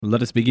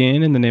Let us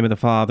begin in the name of the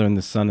Father, and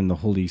the Son, and the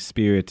Holy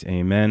Spirit.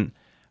 Amen.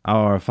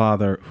 Our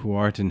Father, who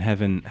art in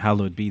heaven,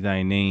 hallowed be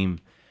thy name.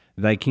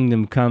 Thy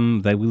kingdom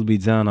come, thy will be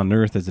done on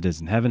earth as it is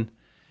in heaven.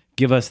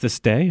 Give us this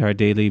day our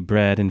daily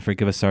bread, and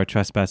forgive us our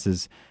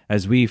trespasses,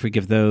 as we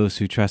forgive those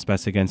who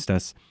trespass against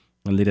us.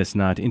 And lead us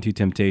not into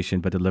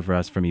temptation, but deliver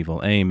us from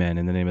evil. Amen.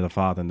 In the name of the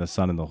Father, and the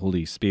Son, and the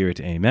Holy Spirit.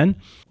 Amen.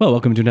 Well,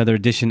 welcome to another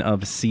edition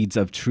of Seeds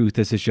of Truth.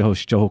 This is your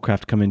host, Joel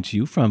Kraft, coming to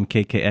you from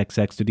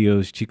KKXX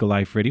Studios, Chico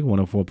Life Radio,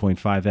 104.5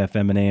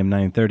 FM and AM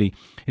 930.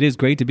 It is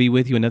great to be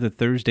with you another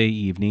Thursday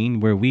evening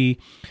where we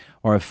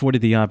are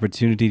afforded the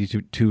opportunity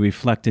to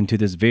reflect into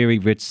this very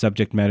rich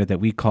subject matter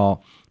that we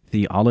call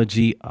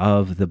theology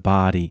of the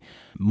body.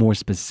 More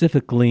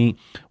specifically,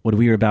 what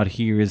we are about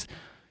here is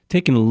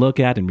taking a look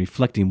at and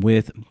reflecting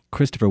with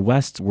Christopher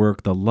West's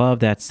work, The Love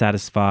That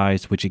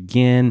Satisfies, which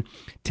again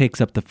takes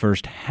up the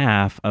first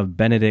half of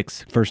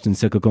Benedict's first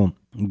encyclical,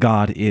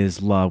 God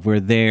is Love, where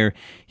there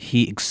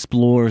he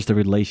explores the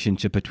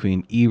relationship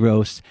between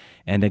eros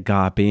and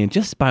agape. And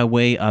just by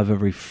way of a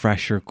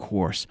refresher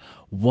course,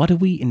 what do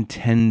we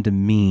intend to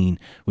mean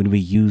when we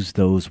use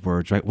those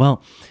words, right?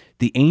 Well,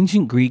 the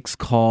ancient Greeks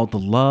called the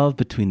love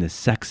between the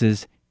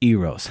sexes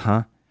eros,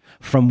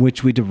 from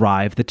which we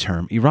derive the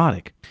term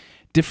erotic.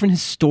 Different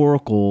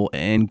historical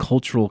and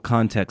cultural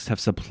contexts have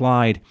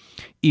supplied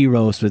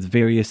eros with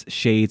various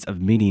shades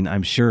of meaning.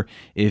 I'm sure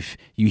if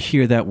you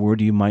hear that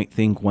word, you might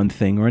think one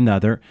thing or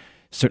another.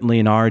 Certainly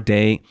in our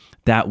day,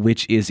 that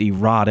which is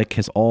erotic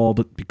has all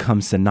but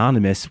become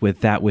synonymous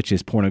with that which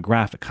is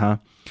pornographic,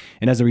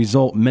 And as a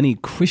result, many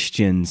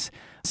Christians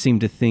seem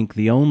to think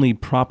the only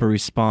proper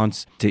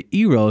response to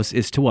eros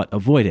is to what?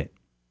 Avoid it,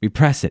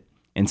 repress it,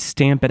 and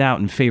stamp it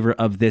out in favor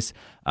of this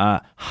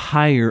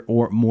higher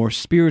or more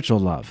spiritual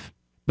love.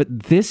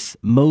 But this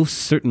most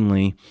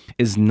certainly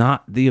is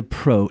not the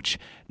approach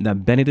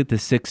that Benedict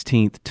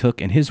XVI took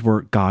in his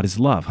work, God is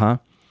Love,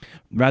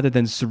 Rather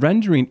than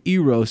surrendering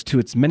eros to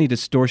its many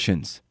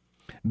distortions,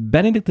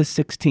 Benedict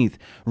XVI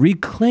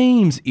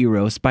reclaims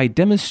eros by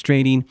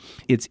demonstrating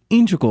its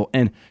integral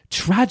and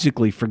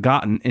tragically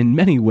forgotten, in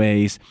many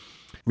ways,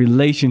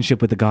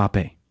 relationship with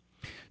agape.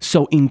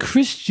 So in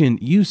Christian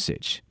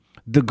usage,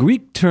 the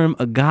Greek term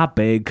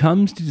agape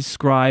comes to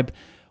describe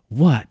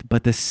what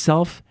but the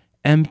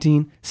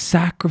self-emptying,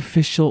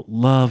 sacrificial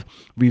love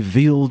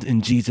revealed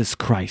in Jesus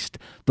Christ.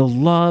 The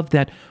love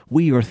that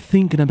we are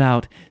thinking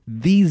about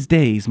these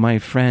days, my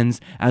friends,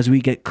 as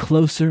we get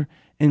closer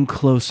and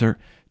closer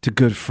to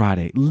Good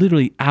Friday,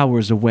 literally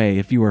hours away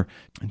if you are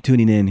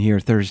tuning in here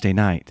Thursday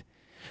night.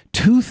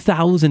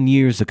 2,000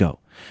 years ago,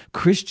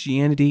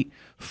 Christianity,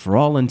 for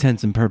all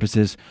intents and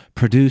purposes,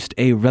 produced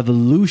a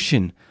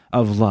revolution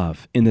of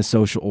love in the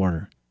social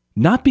order.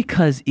 Not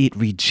because it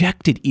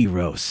rejected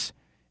eros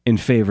in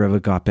favor of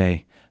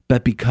agape,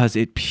 but because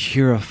it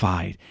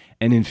purified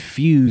and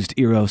infused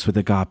eros with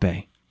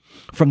agape.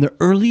 From the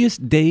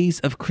earliest days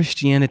of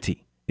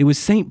Christianity, it was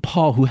St.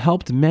 Paul who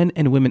helped men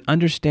and women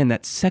understand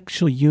that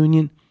sexual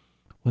union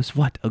was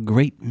what? A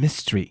great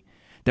mystery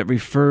that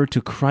referred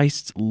to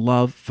Christ's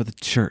love for the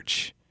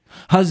church.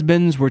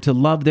 Husbands were to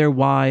love their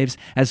wives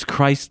as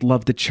Christ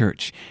loved the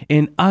church.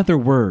 In other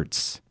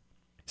words,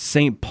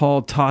 St.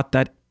 Paul taught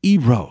that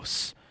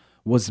eros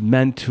was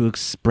meant to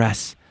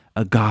express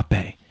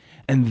agape.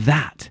 And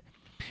that,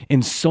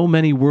 in so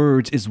many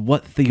words, is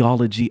what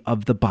theology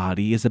of the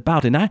body is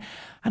about. And I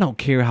don't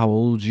care how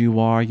old you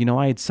are.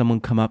 I had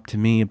someone come up to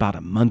me about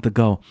a month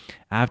ago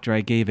after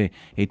I gave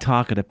a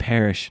talk at a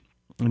parish.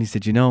 And he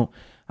said,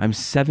 I'm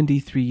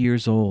 73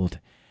 years old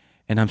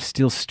and I'm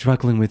still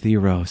struggling with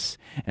eros.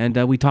 And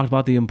we talked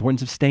about the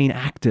importance of staying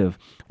active.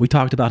 We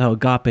talked about how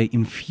agape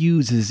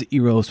infuses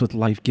eros with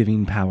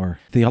life-giving power.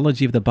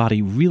 Theology of the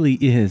body really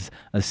is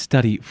a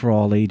study for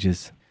all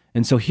ages.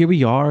 And so here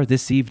we are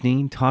this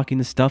evening talking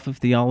the stuff of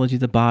theology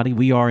of the body.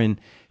 We are in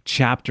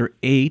chapter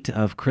 8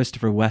 of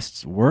Christopher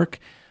West's work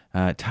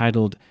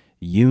titled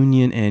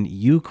Union and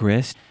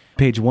Eucharist.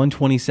 Page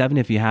 127,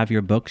 if you have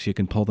your books, you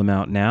can pull them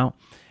out now.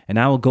 And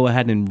I will go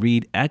ahead and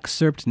read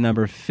excerpt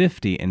number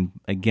 50. And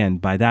again,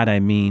 by that I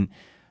mean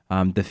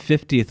the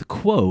 50th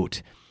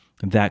quote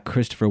that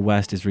Christopher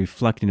West is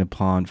reflecting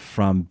upon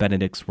from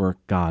Benedict's work,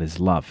 God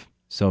is Love.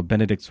 So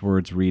Benedict's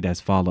words read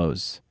as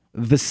follows.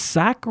 The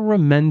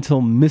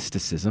sacramental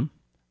mysticism,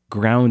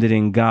 grounded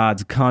in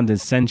God's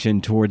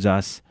condescension towards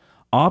us,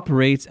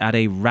 operates at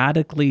a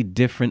radically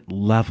different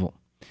level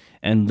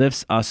and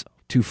lifts us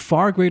to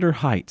far greater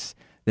heights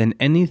than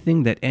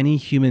anything that any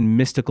human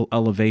mystical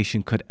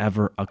elevation could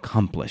ever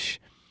accomplish.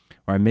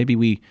 Or maybe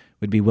we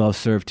would be well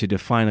served to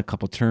define a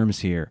couple terms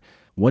here.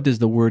 What does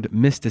the word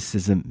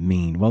mysticism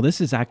mean? Well,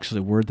 this is actually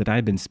a word that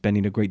I've been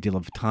spending a great deal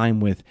of time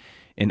with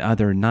in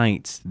other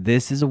nights.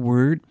 This is a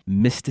word,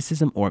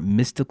 mysticism or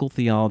mystical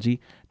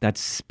theology, that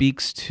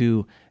speaks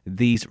to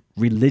these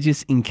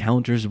religious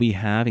encounters we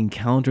have,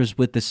 encounters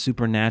with the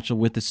supernatural,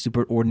 with the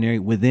superordinary,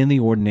 within the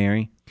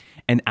ordinary,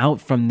 and out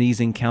from these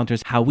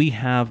encounters, how we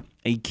have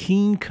a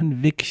keen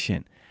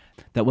conviction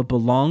that what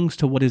belongs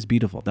to what is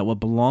beautiful, that what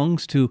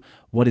belongs to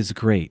what is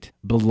great,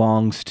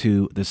 belongs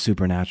to the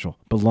supernatural,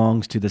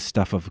 belongs to the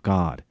stuff of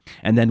God.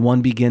 And then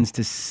one begins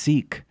to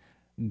seek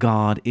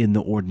God in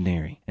the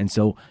ordinary. And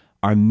so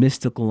our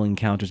mystical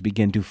encounters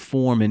begin to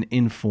form and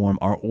inform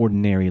our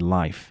ordinary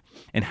life.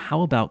 And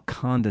how about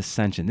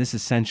condescension? This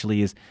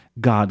essentially is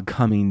God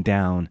coming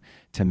down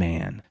to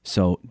man.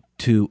 So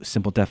 2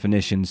 simple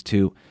definitions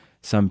to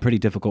some pretty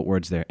difficult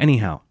words there.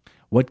 Anyhow,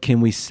 what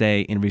can we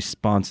say in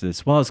response to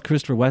this? Well, as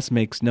Christopher West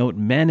makes note,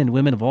 men and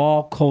women of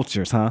all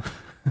cultures,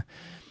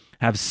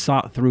 have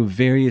sought through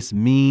various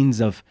means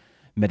of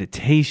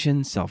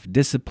meditation,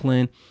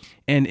 self-discipline,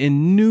 and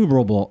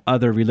innumerable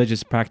other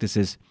religious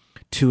practices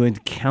to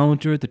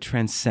encounter the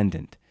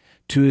transcendent,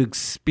 to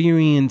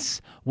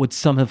experience what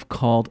some have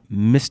called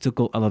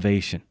mystical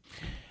elevation.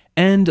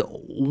 And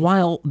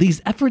while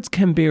these efforts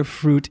can bear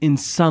fruit in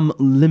some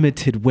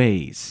limited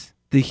ways,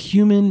 the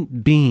human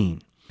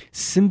being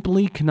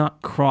simply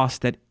cannot cross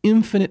that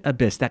infinite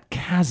abyss, that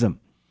chasm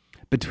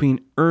between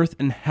earth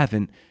and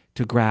heaven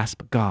to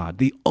grasp God.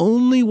 The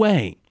only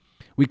way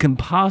we can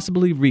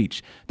possibly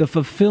reach the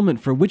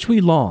fulfillment for which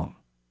we long,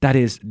 that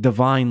is,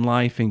 divine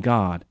life in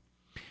God,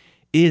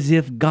 is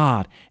if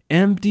God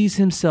empties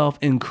himself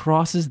and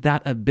crosses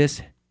that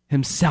abyss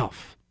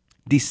himself,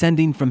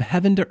 descending from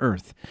heaven to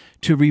earth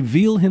to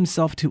reveal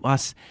himself to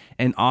us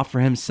and offer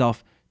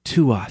himself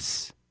to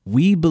us.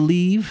 We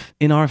believe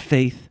in our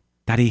faith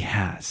that he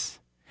has.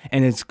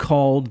 And it's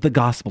called the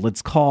gospel.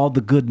 It's called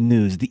the good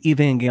news, the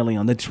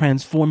evangelion, the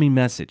transforming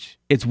message.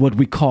 It's what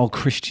we call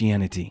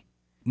Christianity.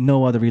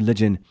 No other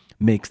religion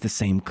makes the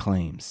same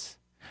claims.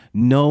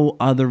 No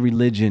other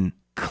religion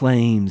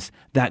claims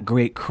that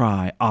great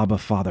cry, Abba,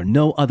 Father.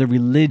 No other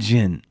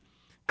religion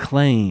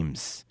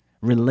claims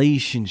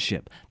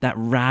relationship, that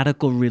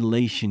radical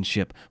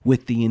relationship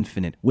with the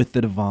infinite, with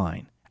the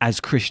divine, as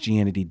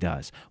Christianity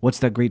does. What's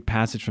that great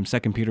passage from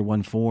 2 Peter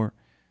 1:4?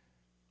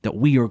 That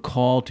we are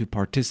called to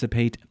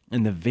participate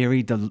in the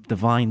very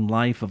divine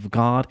life of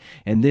God.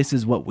 And this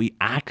is what we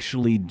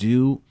actually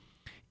do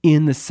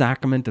in the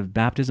sacrament of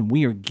baptism.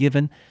 We are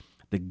given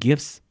the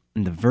gifts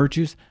and the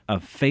virtues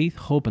of faith,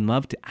 hope, and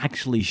love to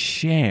actually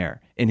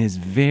share in his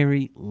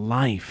very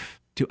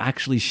life, to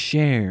actually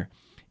share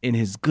in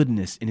his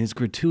goodness, in his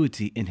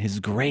gratuity, in his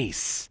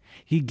grace.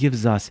 He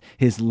gives us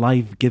his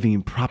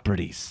life-giving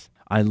properties.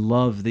 I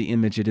love the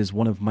image. It is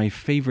one of my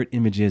favorite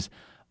images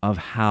of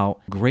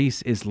how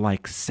grace is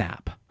like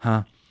sap.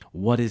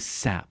 What is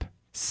sap?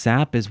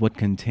 Sap is what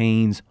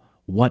contains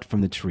what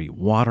from the tree?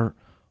 Water,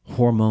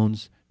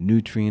 hormones,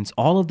 nutrients,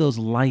 all of those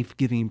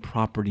life-giving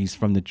properties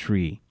from the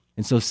tree.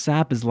 And so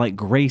sap is like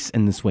grace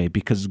in this way,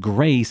 because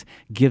grace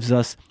gives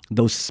us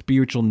those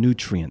spiritual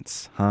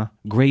nutrients.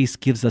 Grace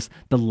gives us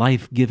the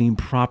life-giving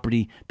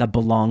property that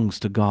belongs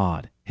to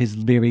God, his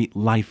very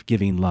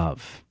life-giving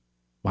love.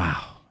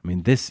 Wow. I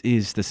mean, this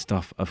is the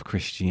stuff of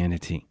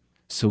Christianity.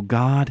 So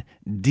God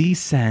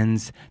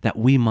descends that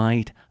we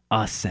might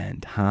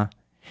ascend,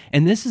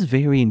 And this is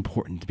very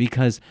important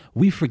because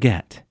we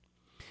forget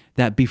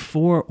that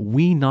before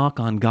we knock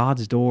on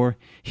God's door,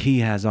 he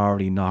has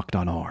already knocked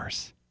on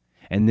ours.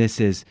 And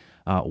this is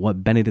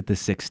what Benedict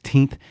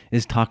XVI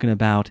is talking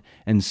about,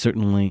 and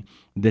certainly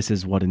this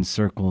is what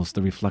encircles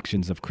the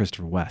reflections of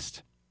Christopher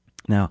West.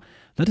 Now,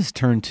 let us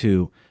turn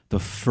to the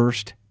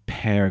first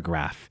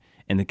paragraph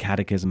in the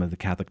Catechism of the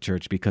Catholic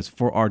Church, because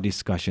for our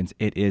discussions,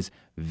 it is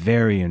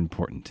very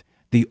important.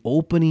 The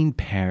opening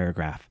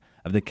paragraph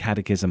of the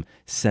Catechism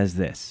says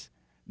this: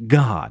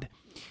 God,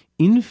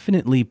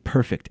 infinitely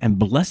perfect and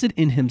blessed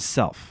in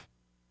himself,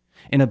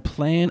 in a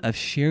plan of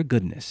sheer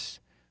goodness,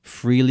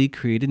 freely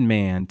created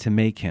man to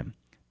make him,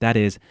 that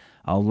is,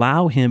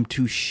 allow him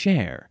to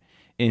share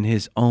in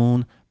his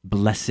own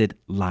blessed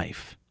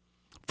life.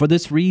 For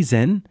this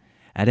reason,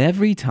 at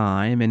every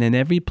time and in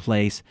every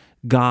place,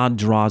 God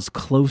draws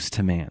close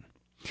to man.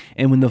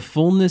 And when the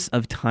fullness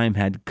of time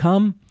had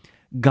come,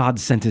 God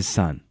sent his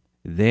Son.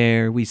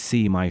 There we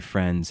see, my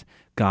friends,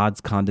 God's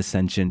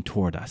condescension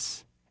toward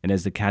us. And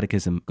as the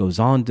Catechism goes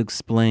on to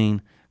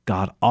explain,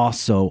 God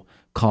also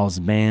calls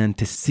man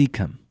to seek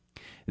him.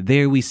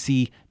 There we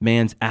see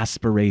man's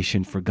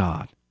aspiration for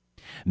God.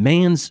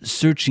 Man's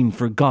searching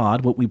for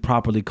God, what we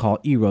properly call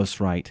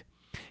eros, right,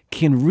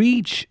 can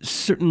reach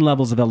certain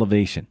levels of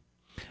elevation,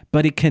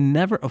 but it can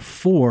never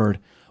afford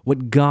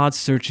what God's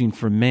searching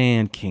for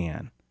man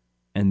can,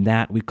 and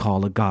that we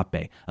call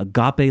agape.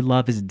 Agape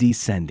love is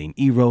descending.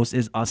 Eros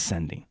is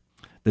ascending.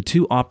 The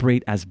two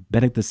operate, as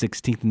Benedict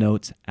XVI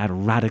notes, at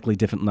radically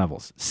different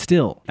levels.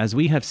 Still, as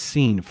we have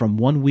seen from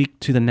one week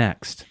to the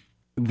next,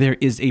 there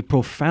is a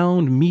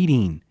profound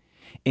meeting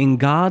in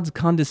God's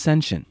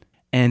condescension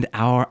and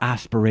our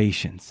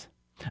aspirations,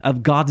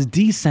 of God's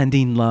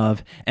descending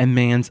love and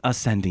man's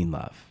ascending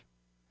love,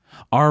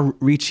 our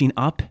reaching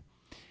up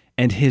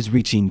and his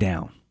reaching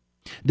down.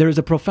 There is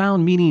a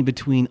profound meeting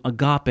between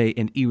agape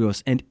and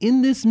eros, and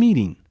in this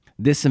meeting,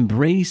 this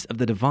embrace of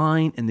the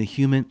divine and the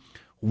human,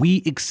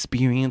 we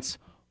experience,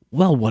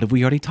 well, what have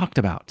we already talked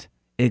about?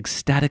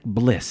 Ecstatic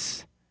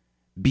bliss,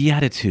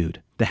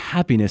 beatitude, the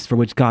happiness for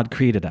which God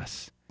created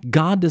us.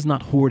 God does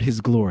not hoard his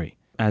glory,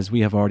 as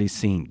we have already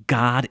seen.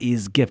 God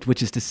is gift,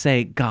 which is to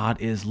say, God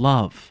is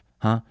love.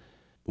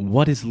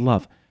 What is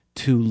love?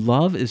 To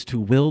love is to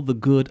will the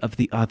good of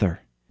the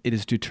other. It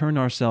is to turn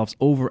ourselves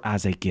over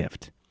as a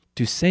gift.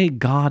 To say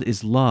God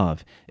is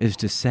love is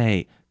to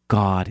say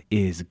God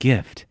is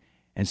gift.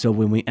 And so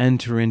when we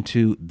enter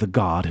into the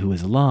God who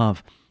is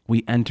love,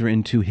 we enter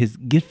into his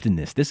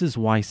giftedness. This is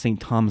why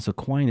St. Thomas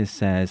Aquinas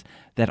says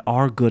that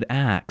our good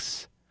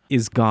acts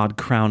is God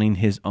crowning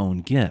his own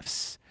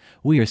gifts.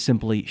 We are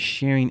simply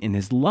sharing in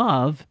his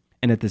love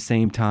and at the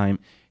same time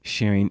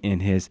sharing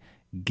in his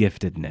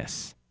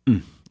giftedness.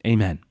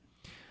 Amen.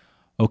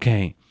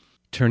 Okay,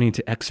 turning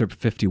to excerpt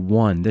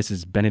 51. This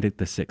is Benedict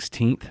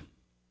XVI.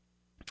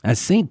 As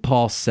St.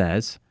 Paul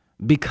says,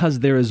 because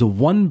there is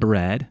one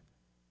bread,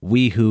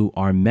 we who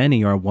are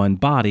many are one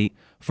body,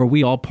 for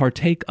we all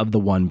partake of the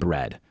one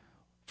bread.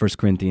 1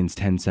 Corinthians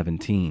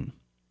 10:17.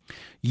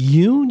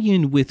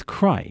 Union with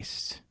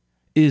Christ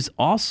is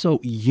also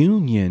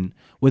union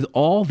with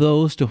all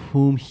those to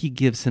whom he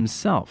gives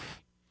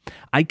himself.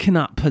 I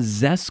cannot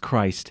possess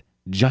Christ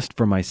just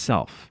for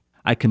myself.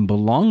 I can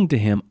belong to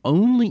him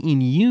only in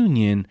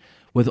union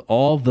with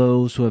all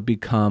those who have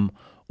become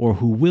or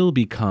who will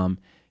become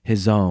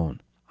his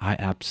own. I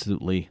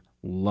absolutely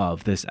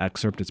love this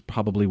excerpt. It's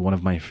probably one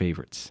of my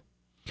favorites.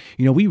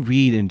 We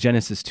read in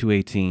Genesis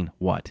 2:18,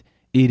 what?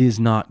 It is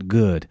not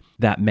good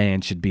that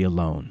man should be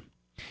alone.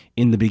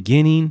 In the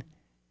beginning,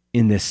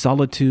 in this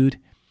solitude,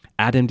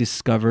 Adam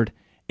discovered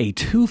a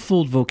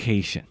twofold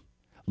vocation,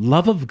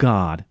 love of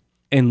God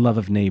and love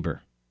of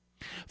neighbor.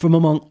 From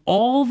among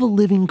all the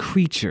living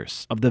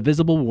creatures of the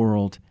visible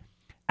world,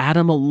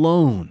 Adam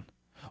alone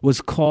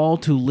was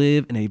called to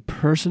live in a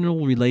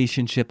personal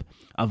relationship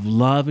of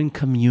love and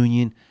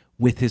communion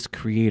with his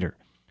Creator.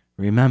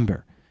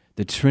 Remember,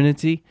 the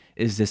Trinity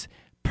is this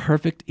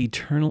perfect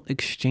eternal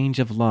exchange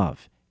of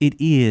love. It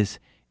is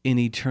an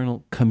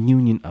eternal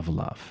communion of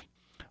love.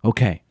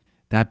 Okay,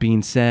 that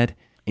being said,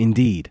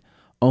 indeed,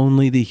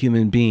 only the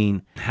human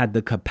being had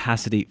the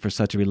capacity for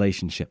such a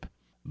relationship.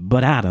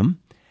 But Adam,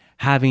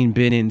 having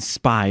been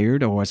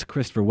inspired, or as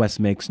Christopher West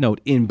makes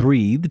note,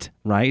 inbreathed,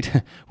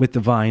 right, with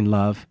divine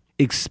love,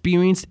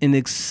 experienced an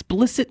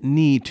explicit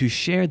need to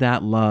share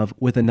that love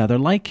with another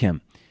like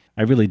him.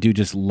 I really do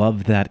just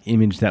love that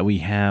image that we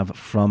have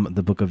from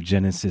the book of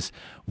Genesis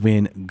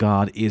when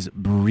God is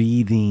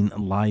breathing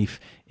life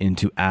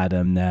into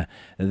Adam.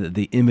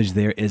 The image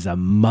there is a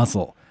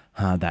muzzle,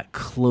 that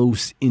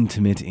close,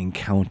 intimate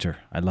encounter.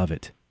 I love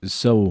it.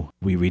 So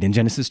we read in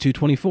Genesis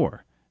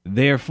 2:24,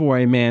 therefore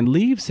a man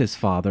leaves his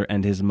father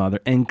and his mother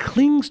and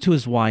clings to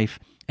his wife,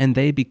 and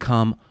they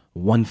become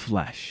one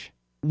flesh.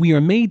 We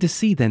are made to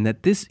see then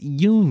that this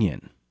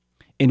union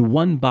in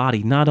one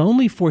body not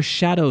only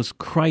foreshadows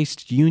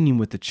Christ's union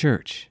with the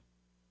church,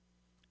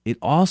 it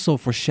also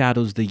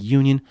foreshadows the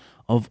union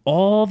of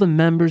all the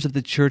members of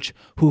the church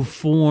who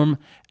form,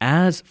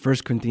 as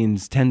 1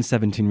 Corinthians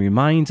 10:17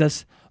 reminds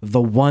us,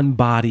 the one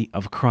body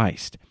of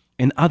Christ.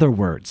 In other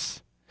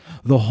words,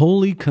 the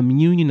holy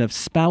communion of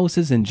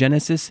spouses in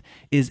Genesis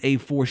is a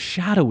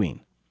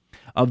foreshadowing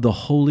of the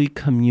holy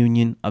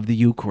communion of the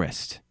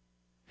Eucharist.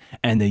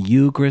 And the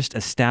Eucharist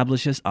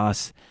establishes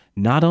us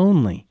not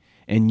only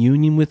in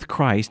union with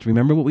Christ.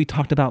 Remember what we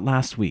talked about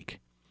last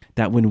week,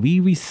 that when we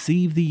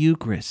receive the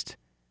Eucharist,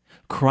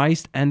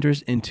 Christ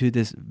enters into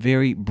this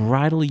very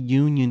bridal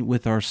union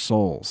with our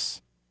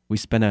souls. We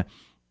spent a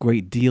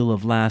great deal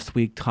of last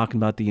week talking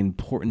about the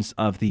importance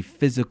of the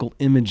physical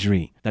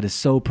imagery that is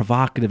so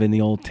provocative in the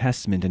Old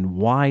Testament, and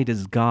why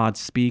does God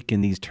speak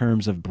in these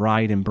terms of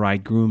bride and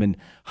bridegroom and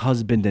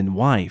husband and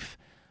wife,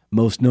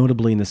 most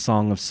notably in the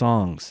Song of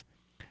Songs,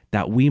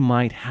 that we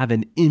might have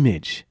an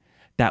image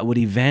that would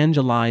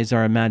evangelize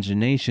our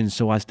imagination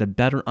so as to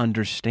better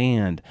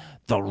understand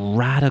the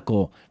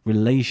radical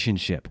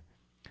relationship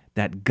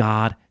that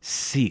God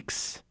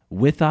seeks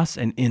with us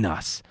and in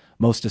us,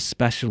 most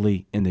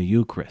especially in the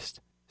Eucharist.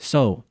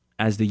 So,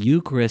 as the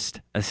Eucharist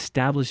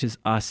establishes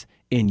us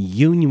in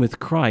union with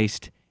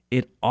Christ,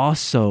 it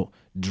also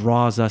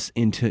draws us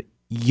into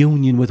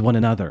union with one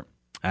another.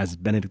 As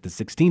Benedict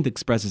XVI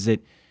expresses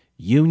it,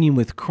 union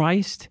with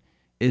Christ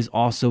is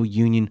also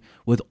union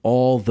with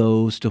all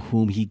those to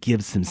whom he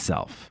gives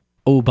himself.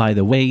 Oh, by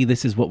the way,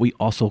 this is what we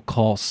also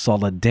call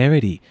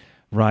solidarity,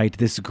 right?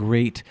 This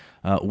great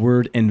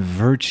word and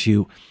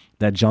virtue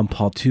that John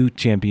Paul II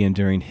championed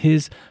during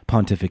his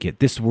pontificate.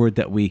 This word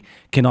that we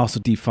can also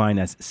define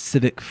as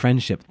civic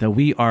friendship, that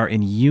we are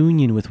in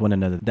union with one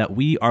another, that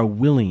we are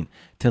willing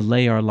to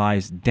lay our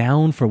lives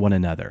down for one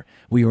another.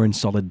 We are in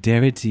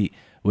solidarity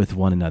with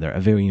one another, a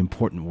very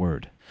important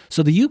word.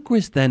 So the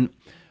Eucharist then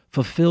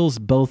fulfills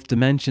both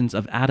dimensions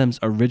of Adam's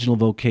original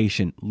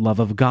vocation, love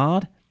of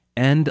God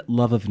and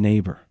love of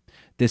neighbor.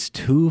 This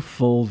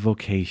twofold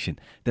vocation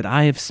that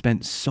I have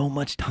spent so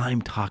much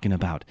time talking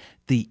about,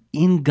 the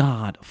in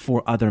God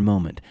for other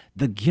moment,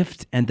 the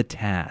gift and the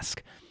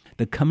task,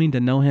 the coming to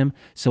know him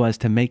so as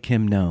to make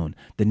him known,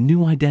 the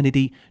new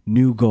identity,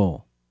 new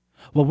goal.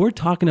 What we're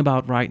talking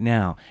about right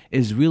now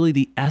is really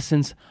the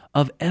essence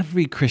of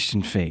every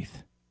Christian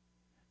faith.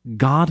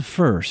 God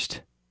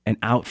first, and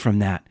out from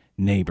that,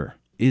 neighbor.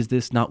 Is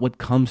this not what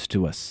comes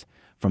to us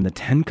from the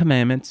 10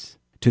 Commandments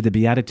to the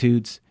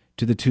Beatitudes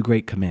to the 2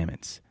 Great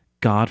Commandments?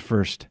 God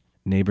first,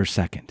 neighbor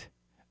second.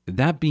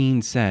 That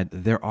being said,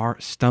 there are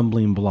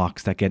stumbling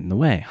blocks that get in the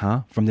way,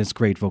 from this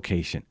great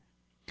vocation.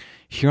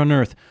 Here on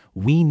earth,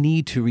 we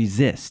need to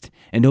resist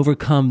and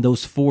overcome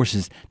those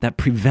forces that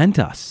prevent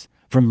us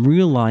from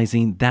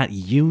realizing that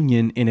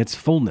union in its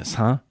fullness,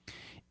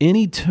 In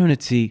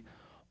eternity,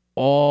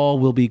 all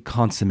will be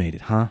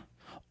consummated,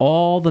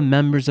 All the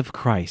members of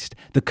Christ,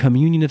 the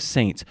communion of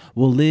saints,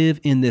 will live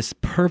in this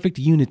perfect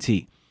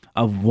unity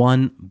of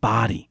one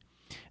body.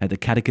 And the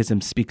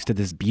Catechism speaks to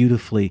this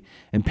beautifully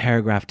in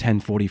paragraph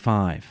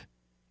 1045.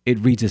 It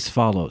reads as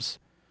follows: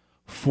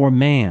 For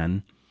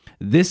man,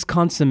 this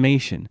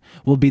consummation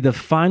will be the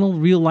final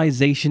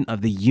realization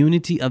of the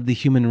unity of the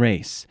human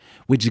race,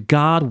 which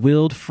God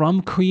willed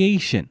from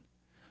creation.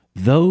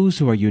 Those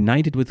who are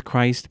united with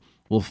Christ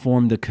will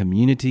form the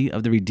community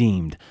of the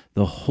redeemed,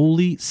 the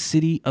holy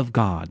city of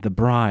God, the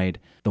bride,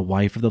 the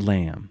wife of the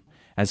Lamb.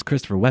 As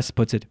Christopher West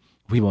puts it,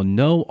 we will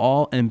know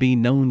all and be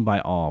known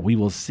by all. We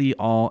will see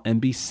all and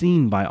be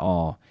seen by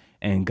all.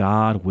 And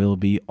God will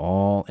be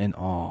all in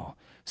all.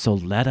 So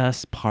let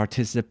us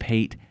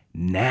participate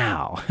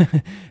now.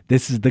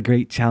 This is the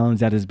great challenge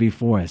that is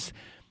before us.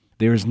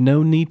 There is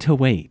no need to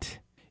wait.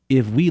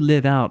 If we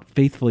live out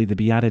faithfully the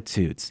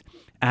Beatitudes,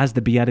 as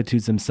the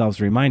Beatitudes themselves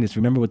remind us,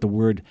 remember what the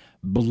word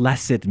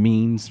blessed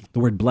means.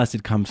 The word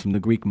blessed comes from the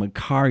Greek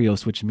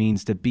makarios, which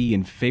means to be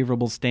in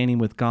favorable standing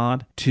with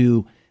God,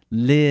 to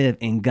live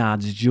in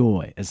God's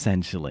joy,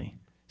 essentially.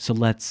 So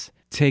let's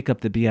take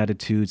up the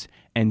Beatitudes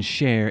and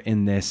share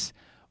in this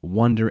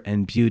wonder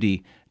and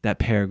beauty that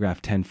paragraph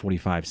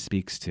 1045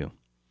 speaks to.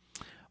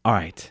 All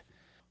right,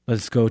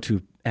 let's go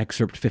to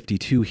excerpt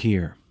 52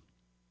 here.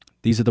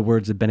 These are the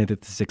words of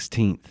Benedict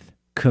XVI.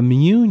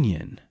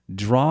 Communion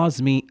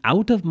draws me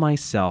out of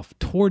myself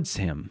towards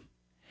him,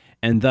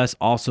 and thus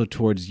also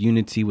towards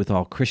unity with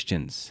all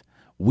Christians.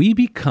 We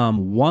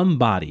become one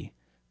body,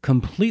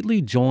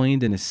 completely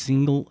joined in a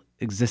single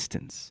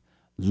existence.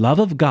 Love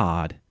of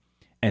God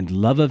and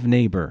love of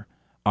neighbor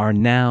are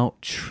now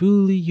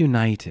truly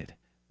united.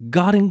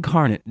 God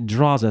incarnate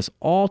draws us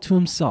all to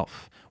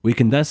himself. We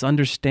can thus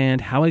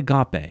understand how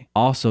agape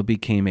also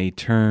became a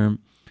term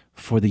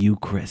for the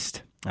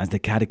Eucharist. As the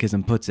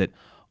Catechism puts it,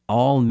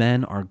 all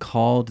men are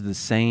called to the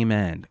same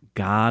end,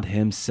 God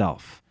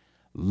himself.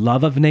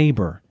 Love of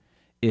neighbor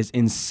is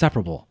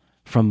inseparable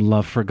from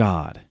love for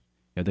God.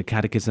 The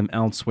Catechism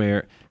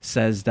elsewhere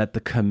says that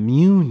the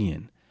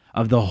communion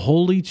of the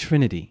Holy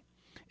Trinity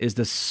is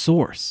the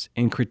source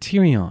and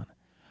criterion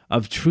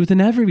of truth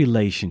in every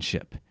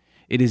relationship.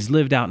 It is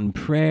lived out in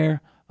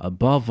prayer,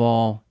 above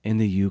all in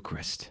the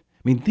Eucharist.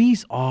 I mean,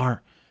 these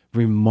are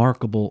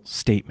remarkable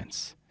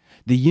statements.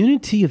 The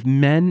unity of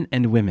men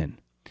and women,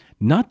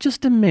 not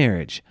just in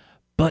marriage,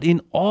 but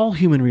in all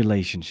human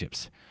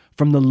relationships,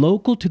 from the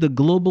local to the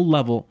global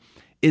level,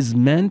 is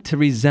meant to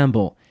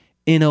resemble,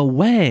 in a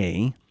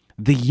way,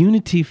 the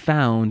unity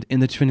found in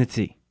the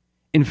Trinity.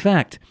 In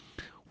fact,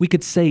 we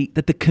could say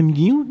that the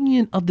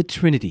communion of the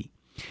Trinity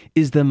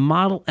is the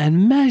model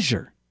and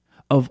measure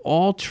of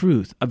all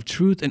truth,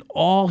 in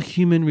all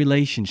human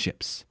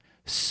relationships.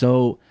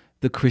 So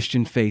the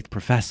Christian faith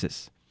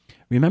professes.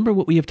 Remember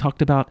what we have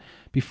talked about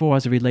before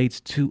as it relates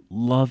to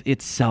love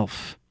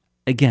itself.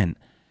 Again,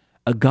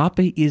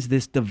 agape is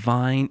this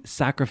divine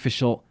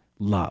sacrificial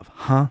love,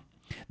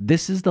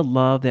 This is the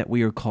love that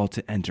we are called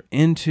to enter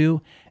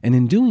into, and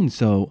in doing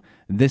so,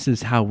 this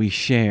is how we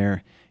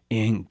share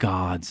in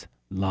God's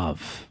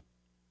love.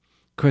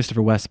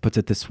 Christopher West puts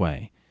it this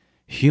way: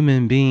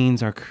 human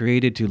beings are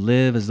created to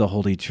live as the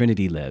Holy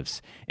Trinity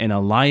lives, in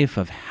a life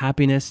of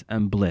happiness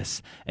and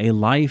bliss, a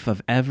life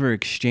of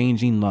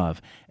ever-exchanging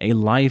love, a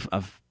life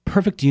of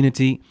perfect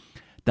unity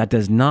that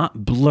does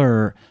not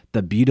blur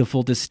the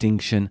beautiful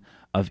distinction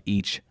of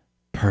each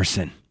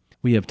person.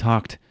 We have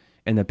talked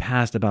in the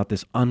past about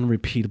this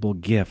unrepeatable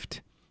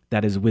gift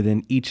that is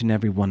within each and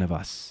every one of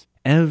us.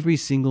 Every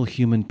single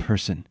human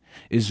person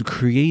is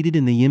created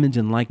in the image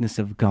and likeness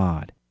of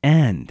God,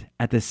 and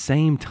at the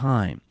same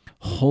time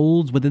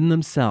holds within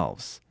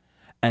themselves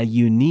a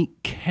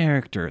unique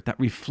character that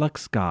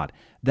reflects God,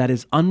 that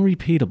is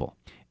unrepeatable.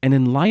 And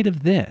in light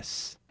of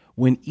this,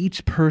 when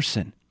each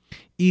person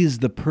is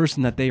the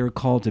person that they are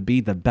called to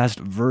be, the best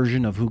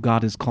version of who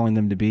God is calling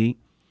them to be,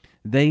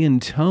 they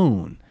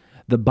intone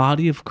the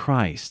body of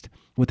Christ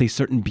with a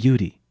certain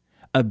beauty,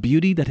 a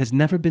beauty that has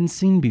never been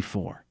seen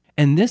before.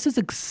 And this is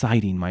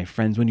exciting, my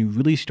friends, when you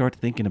really start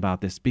thinking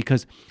about this,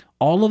 because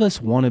all of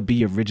us want to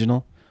be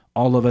original.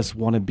 All of us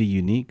want to be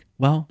unique.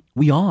 Well,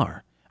 we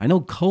are. I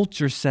know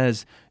culture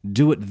says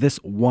do it this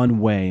one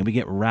way, and we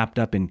get wrapped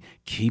up in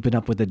keeping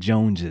up with the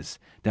Joneses,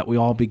 that we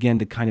all begin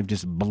to kind of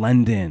just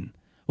blend in.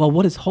 Well,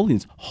 what is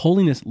holiness?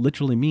 Holiness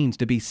literally means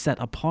to be set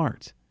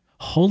apart.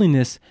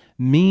 Holiness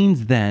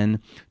means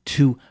then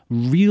to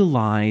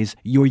realize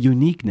your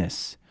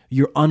uniqueness,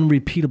 your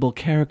unrepeatable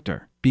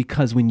character.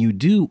 Because when you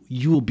do,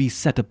 you will be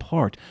set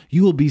apart.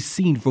 You will be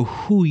seen for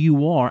who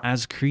you are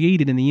as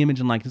created in the image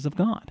and likeness of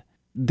God.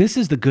 This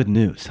is the good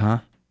news,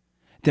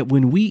 that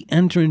when we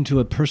enter into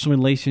a personal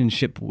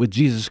relationship with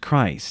Jesus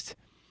Christ,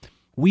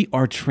 we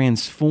are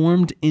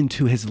transformed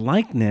into his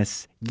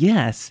likeness,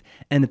 yes,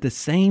 and at the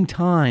same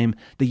time,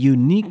 the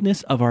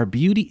uniqueness of our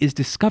beauty is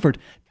discovered.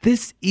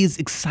 This is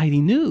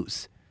exciting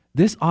news.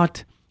 This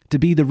ought to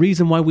be the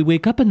reason why we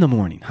wake up in the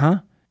morning,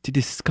 to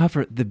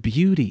discover the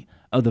beauty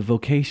of the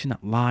vocation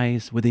that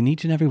lies within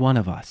each and every one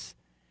of us.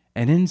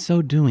 And in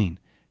so doing,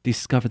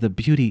 discover the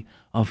beauty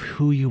of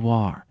who you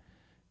are.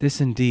 This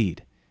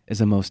indeed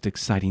is a most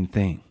exciting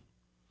thing.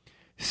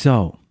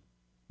 So,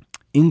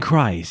 in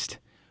Christ,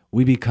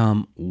 we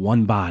become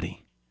one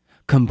body,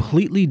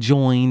 completely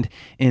joined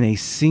in a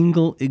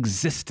single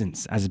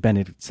existence, as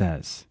Benedict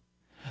says.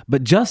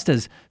 But just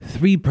as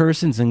three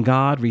persons in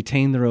God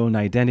retain their own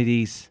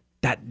identities,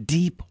 that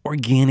deep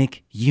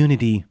organic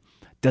unity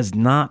does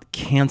not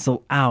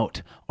cancel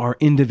out our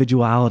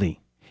individuality.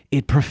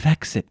 It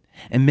perfects it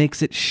and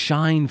makes it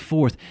shine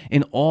forth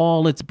in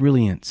all its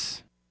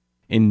brilliance.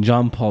 In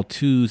John Paul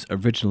II's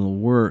original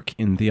work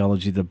in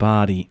Theology of the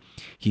Body,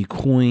 he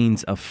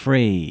coins a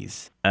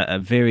phrase, a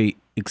very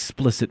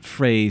explicit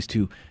phrase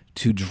to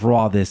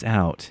draw this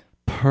out.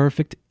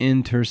 Perfect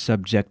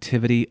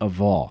intersubjectivity of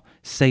all.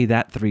 Say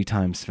that 3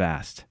 times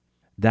fast.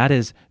 That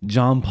is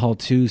John Paul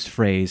II's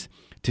phrase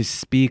to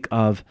speak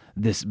of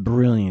this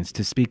brilliance,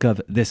 to speak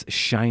of this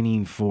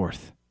shining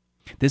forth.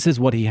 This is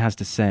what he has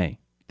to say.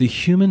 The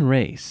human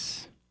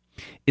race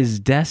is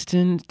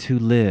destined to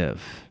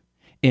live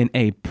in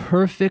a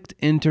perfect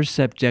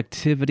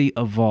intersubjectivity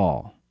of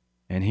all.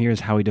 And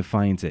here's how he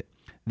defines it.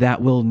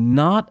 That will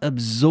not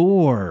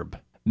absorb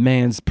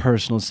man's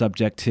personal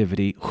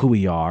subjectivity, who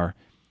we are,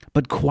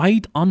 but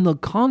quite on the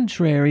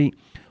contrary,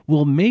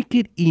 will make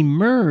it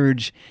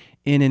emerge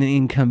in an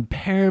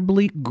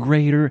incomparably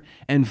greater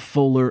and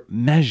fuller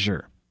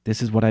measure.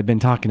 This is what I've been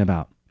talking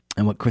about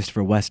and what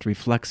Christopher West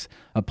reflects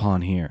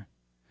upon here.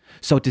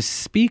 So to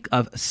speak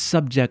of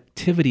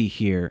subjectivity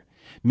here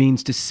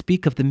means to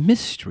speak of the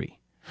mystery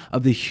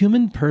of the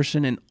human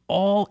person in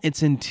all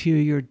its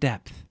interior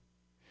depth.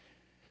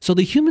 So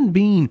the human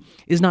being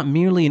is not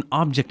merely an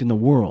object in the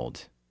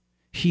world.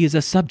 He is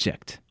a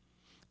subject,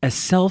 a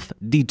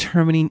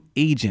self-determining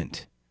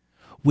agent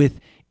with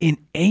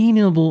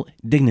inalienable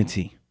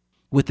dignity,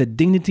 with the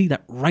dignity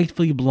that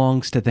rightfully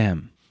belongs to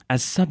them.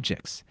 As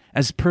subjects,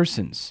 as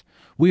persons,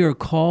 we are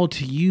called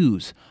to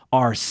use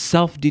our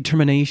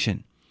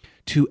self-determination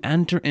to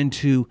enter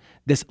into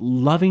this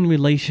loving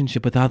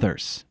relationship with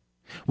others.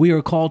 We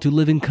are called to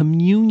live in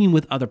communion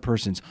with other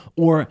persons,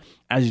 or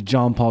as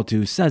John Paul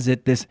II says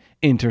it, this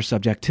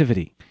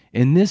intersubjectivity.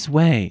 In this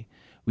way,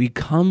 we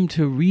come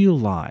to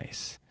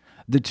realize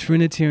the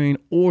Trinitarian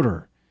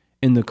order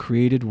in the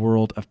created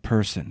world of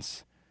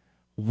persons.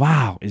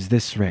 Wow, is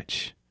this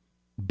rich?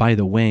 By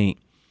the way,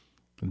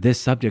 this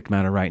subject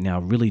matter right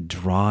now really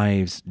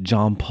drives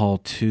John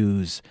Paul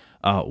II's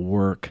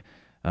work,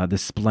 The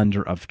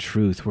Splendor of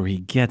Truth, where he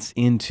gets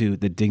into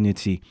the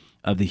dignity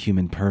of the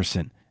human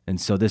person. And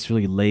so this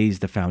really lays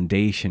the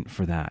foundation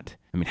for that.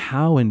 I mean,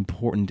 how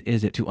important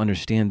is it to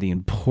understand the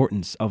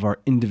importance of our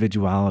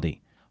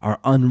individuality, our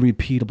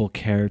unrepeatable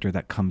character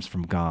that comes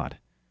from God?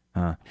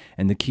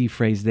 And the key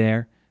phrase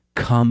there,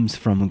 comes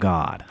from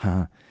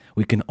God.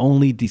 We can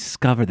only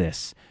discover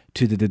this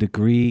to the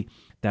degree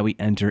that we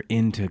enter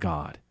into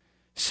God.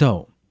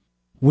 So,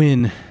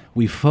 when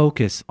we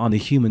focus on the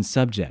human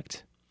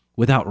subject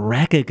without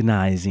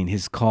recognizing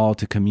his call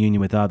to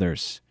communion with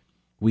others,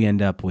 we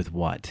end up with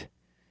what?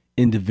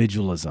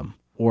 Individualism,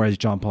 or as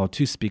John Paul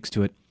II speaks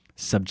to it,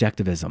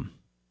 subjectivism.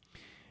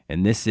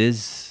 And this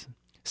is,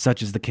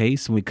 such is the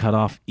case when we cut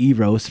off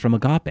eros from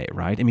agape,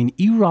 right? I mean,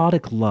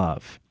 erotic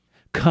love,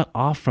 cut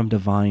off from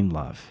divine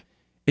love,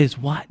 is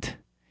what?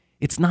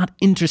 It's not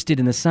interested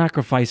in the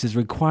sacrifices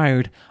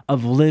required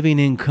of living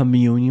in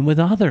communion with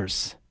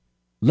others.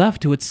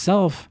 Left to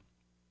itself,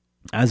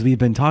 as we've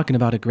been talking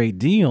about a great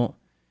deal,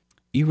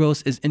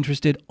 eros is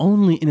interested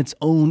only in its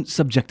own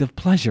subjective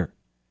pleasure.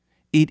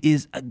 It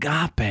is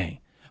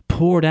agape,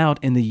 poured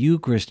out in the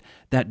Eucharist,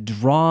 that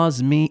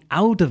draws me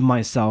out of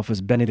myself,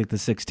 as Benedict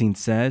XVI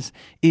says.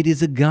 It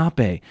is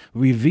agape,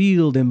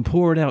 revealed and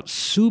poured out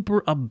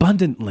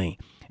superabundantly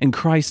in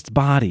Christ's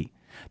body,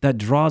 that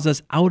draws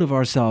us out of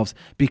ourselves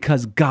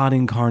because God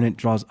incarnate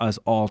draws us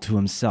all to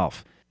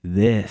himself.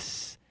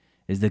 This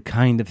is the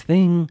kind of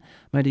thing,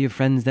 my dear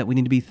friends, that we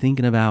need to be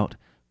thinking about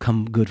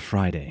come Good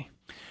Friday.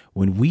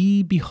 When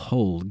we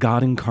behold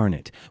God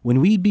incarnate, when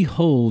we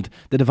behold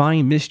the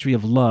divine mystery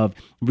of love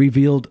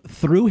revealed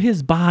through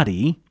his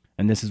body,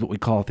 and this is what we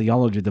call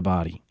theology of the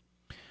body,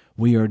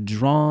 we are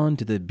drawn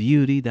to the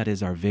beauty that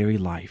is our very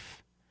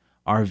life,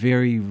 our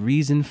very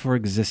reason for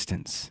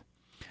existence,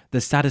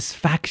 the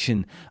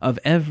satisfaction of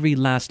every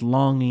last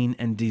longing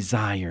and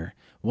desire.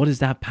 What is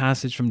that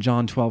passage from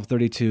John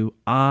 12:32?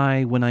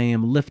 I, when I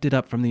am lifted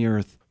up from the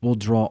earth, will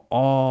draw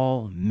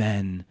all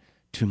men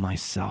to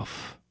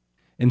myself.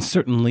 And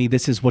certainly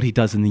this is what he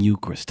does in the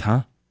Eucharist,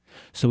 huh?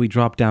 So we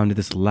drop down to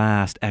this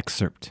last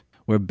excerpt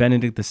where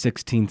Benedict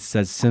XVI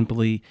says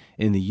simply,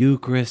 in the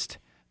Eucharist,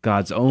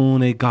 God's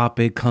own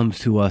agape comes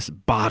to us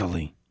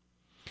bodily.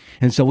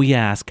 And so we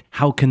ask,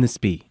 how can this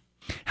be?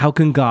 How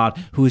can God,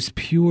 who is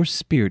pure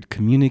spirit,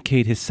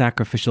 communicate his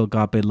sacrificial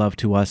agape love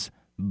to us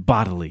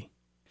bodily?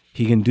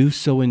 He can do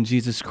so in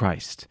Jesus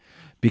Christ,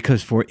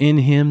 because for in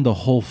him the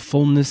whole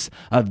fullness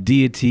of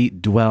deity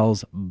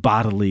dwells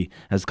bodily,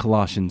 as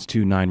Colossians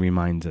 2:9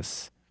 reminds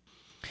us.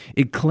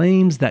 It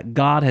claims that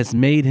God has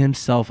made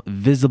himself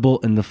visible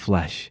in the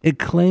flesh. It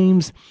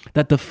claims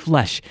that the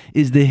flesh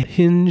is the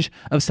hinge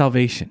of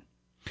salvation.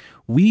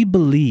 We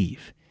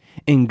believe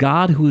in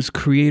God who is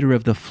creator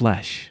of the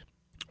flesh.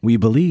 We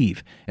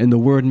believe in the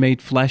Word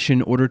made flesh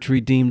in order to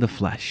redeem the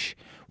flesh.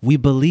 We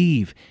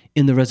believe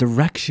in the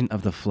resurrection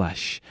of the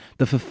flesh,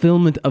 the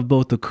fulfillment of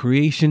both the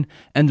creation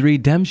and the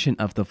redemption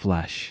of the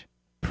flesh.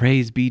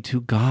 Praise be to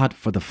God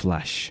for the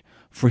flesh,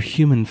 for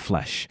human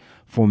flesh,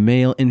 for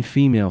male and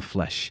female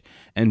flesh,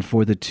 and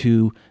for the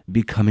two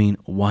becoming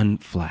one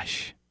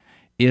flesh.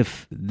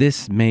 If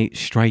this may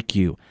strike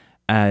you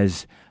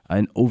as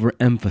an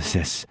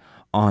overemphasis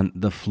on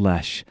the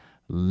flesh,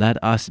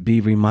 let us be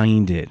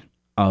reminded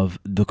of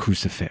the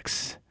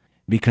crucifix,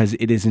 because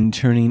it is in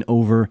turning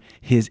over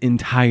his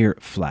entire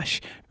flesh.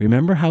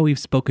 Remember how we've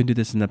spoken to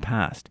this in the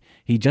past.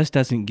 He just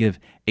doesn't give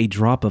a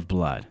drop of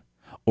blood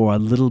or a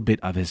little bit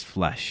of his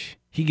flesh.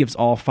 He gives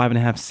all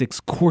 5.5,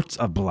 6 quarts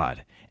of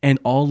blood and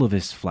all of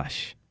his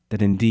flesh,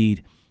 that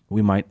indeed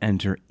we might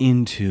enter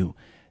into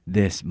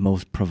this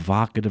most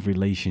provocative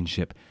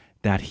relationship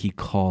that he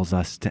calls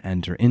us to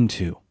enter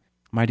into.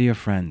 My dear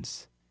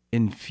friends,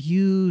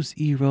 infuse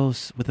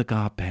eros with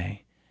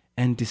agape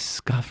and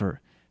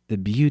discover the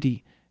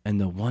beauty and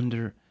the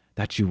wonder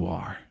that you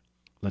are.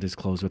 Let us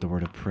close with a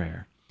word of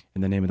prayer.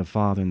 In the name of the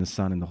Father, and the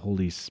Son, and the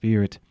Holy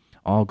Spirit,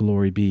 all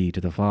glory be to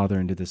the Father,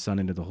 and to the Son,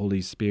 and to the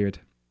Holy Spirit,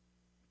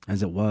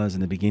 as it was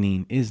in the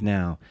beginning, is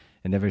now,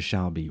 and ever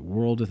shall be,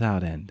 world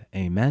without end.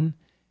 Amen,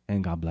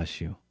 and God bless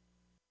you.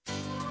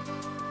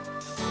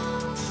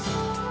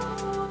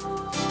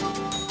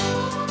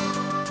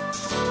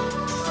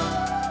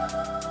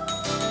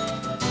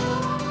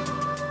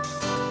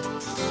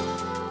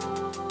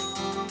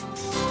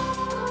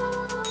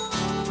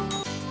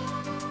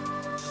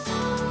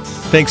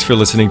 Thanks for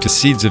listening to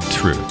Seeds of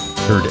Truth,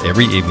 heard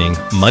every evening,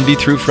 Monday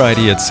through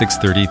Friday at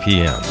 6:30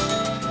 p.m.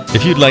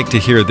 If you'd like to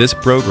hear this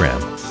program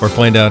or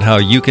find out how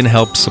you can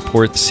help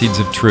support Seeds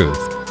of Truth,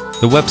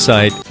 the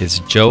website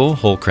is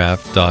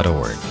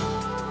joeholcraft.org.